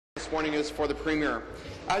This morning is for the Premier.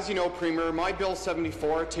 As you know, Premier, my Bill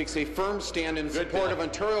 74 takes a firm stand in support of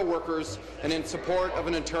Ontario workers and in support of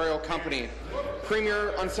an Ontario company.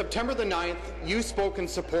 Premier, on September the 9th, you spoke in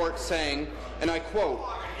support saying, and I quote,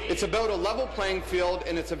 "It's about a level playing field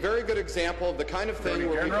and it's a very good example of the kind of thing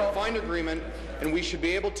where we can find agreement and we should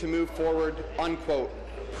be able to move forward," unquote.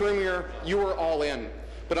 Premier, you were all in.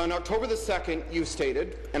 But on October the 2nd, you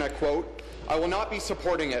stated, and I quote, "I will not be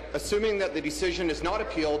supporting it, assuming that the decision is not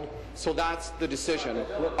appealed, so that's the decision,"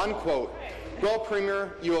 unquote. Well,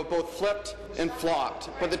 Premier, you have both flipped and flopped,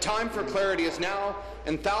 but the time for clarity is now,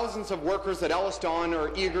 and thousands of workers at Ellis Don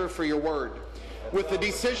are eager for your word. With the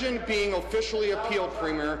decision being officially appealed,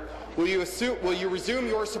 Premier, will you resume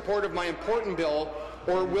your support of my important bill,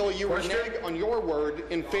 or will you renege on your word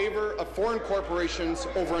in favour of foreign corporations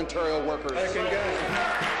over Ontario workers? Thank you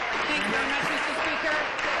very much, Mr. Speaker.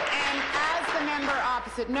 And as the member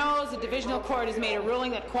opposite knows, the Divisional Court has made a ruling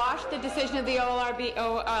that quashed the decision of the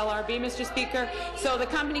OLRB, Mr. Speaker, so the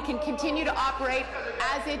company can continue to operate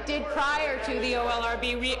as it did prior to the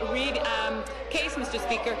OLRB case, Mr.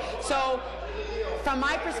 Speaker. So, from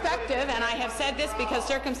my perspective, and I have said this because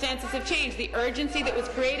circumstances have changed, the urgency that was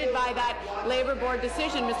created by that Labour Board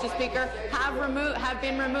decision, Mr. Speaker, have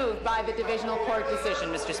been removed by the Divisional Court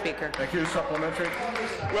decision, Mr. Speaker. Thank you. Supplementary.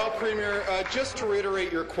 Well, Premier, just to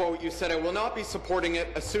reiterate your quote, you said, "I will not be supporting it,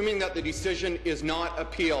 assuming that the decision is not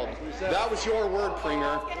appealed." That was your word,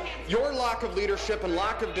 Premier. Your lack of leadership and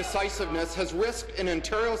lack of decisiveness has risked an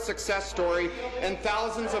Ontario success story and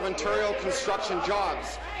thousands of Ontario construction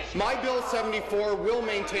jobs. My Bill 74 will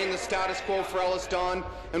maintain the status quo for Ellis Don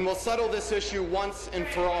and will settle this issue once and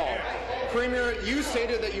for all. Premier, you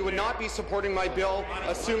stated that you would not be supporting my bill,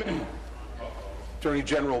 assuming... Attorney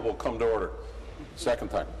General will come to order. Second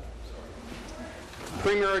time.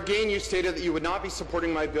 Premier, again you stated that you would not be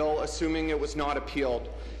supporting my bill, assuming it was not appealed.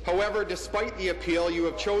 However, despite the appeal, you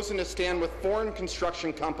have chosen to stand with foreign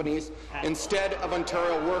construction companies instead of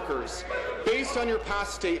Ontario workers. Based on your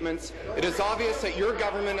past statements, it is obvious that your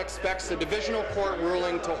government expects the Divisional Court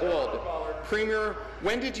ruling to hold. Premier,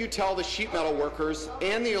 when did you tell the sheet metal workers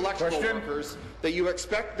and the electrical workers that you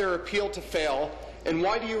expect their appeal to fail, and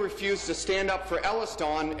why do you refuse to stand up for Ellis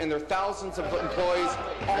Don and their thousands of employees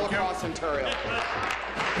all across Ontario?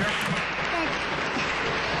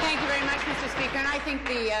 Thank you very much, Mr. Speaker. And I think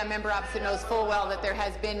the member opposite knows full well that there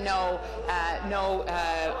has been no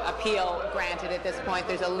appeal granted at this point.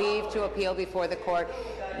 There's a leave to appeal before the court.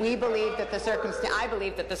 I believe that the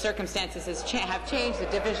circumstances have changed. The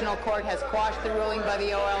Divisional Court has quashed the ruling by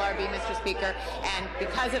the OLRB, Mr. Speaker, and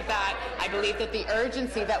because of that, I believe that the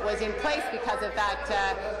urgency that was in place because of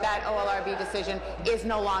that OLRB decision is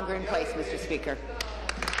no longer in place, Mr. Speaker.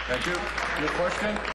 Thank you. Your question?